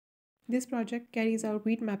This project carries out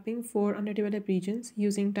wheat mapping for underdeveloped regions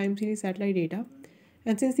using time series satellite data.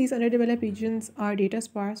 And since these underdeveloped regions are data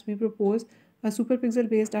sparse, we propose a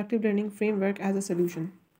superpixel-based active learning framework as a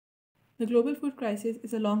solution. The global food crisis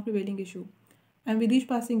is a long prevailing issue, and with each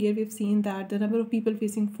passing year, we've seen that the number of people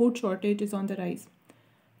facing food shortage is on the rise.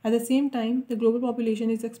 At the same time, the global population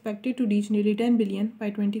is expected to reach nearly 10 billion by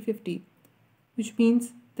 2050, which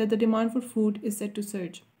means that the demand for food is set to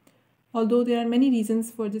surge. Although there are many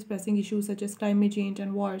reasons for this pressing issue, such as climate change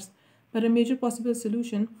and wars, but a major possible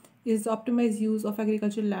solution is the optimized use of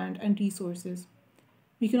agricultural land and resources.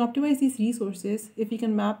 We can optimize these resources if we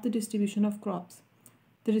can map the distribution of crops.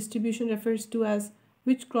 The distribution refers to as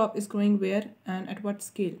which crop is growing where and at what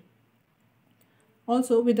scale.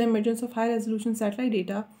 Also, with the emergence of high-resolution satellite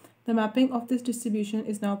data, the mapping of this distribution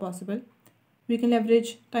is now possible. We can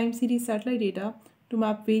leverage time series satellite data to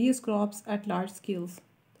map various crops at large scales.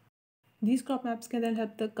 These crop maps can then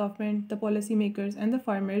help the government, the policymakers, and the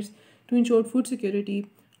farmers to ensure food security,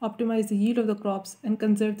 optimize the yield of the crops, and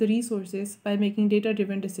conserve the resources by making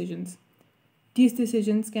data-driven decisions. These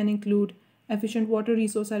decisions can include efficient water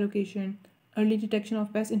resource allocation, early detection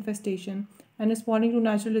of pest infestation, and responding to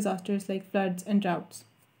natural disasters like floods and droughts.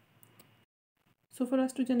 So for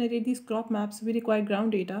us to generate these crop maps, we require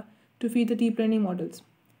ground data to feed the deep learning models.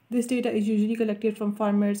 This data is usually collected from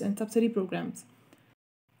farmers and subsidy programs.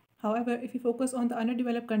 However, if we focus on the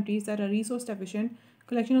underdeveloped countries that are resource deficient,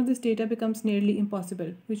 collection of this data becomes nearly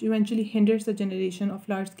impossible, which eventually hinders the generation of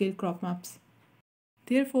large-scale crop maps.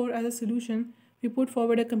 Therefore, as a solution, we put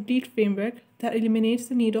forward a complete framework that eliminates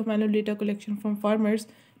the need of manual data collection from farmers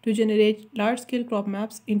to generate large-scale crop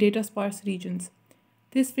maps in data-sparse regions.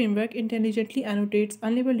 This framework intelligently annotates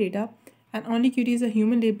unlabeled data and only queries a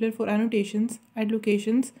human labeler for annotations at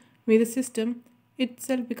locations where the system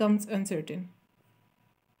itself becomes uncertain.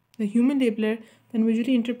 The human labeler then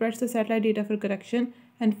visually interprets the satellite data for correction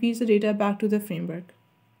and feeds the data back to the framework.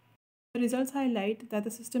 The results highlight that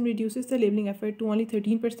the system reduces the labeling effort to only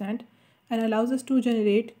 13% and allows us to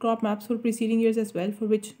generate crop maps for preceding years as well, for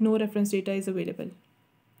which no reference data is available.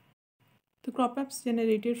 The crop maps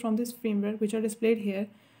generated from this framework, which are displayed here,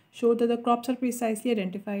 show that the crops are precisely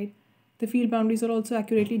identified. The field boundaries are also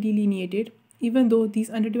accurately delineated, even though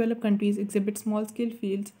these underdeveloped countries exhibit small-scale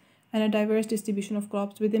fields and a diverse distribution of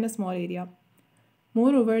crops within a small area.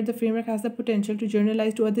 Moreover, the framework has the potential to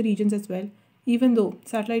generalize to other regions as well, even though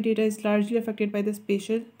satellite data is largely affected by the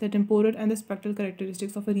spatial, the temporal, and the spectral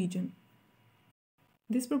characteristics of a region.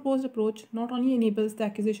 This proposed approach not only enables the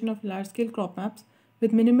acquisition of large-scale crop maps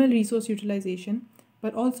with minimal resource utilization,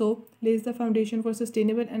 but also lays the foundation for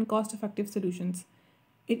sustainable and cost-effective solutions.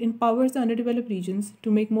 It empowers the underdeveloped regions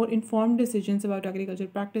to make more informed decisions about agricultural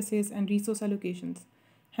practices and resource allocations,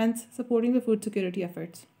 hence supporting the food security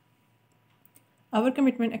efforts. Our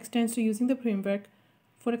commitment extends to using the framework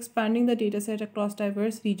for expanding the dataset across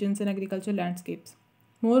diverse regions and agricultural landscapes.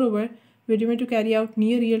 Moreover, we are driven to carry out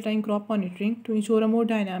near real-time crop monitoring to ensure a more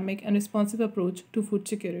dynamic and responsive approach to food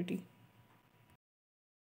security.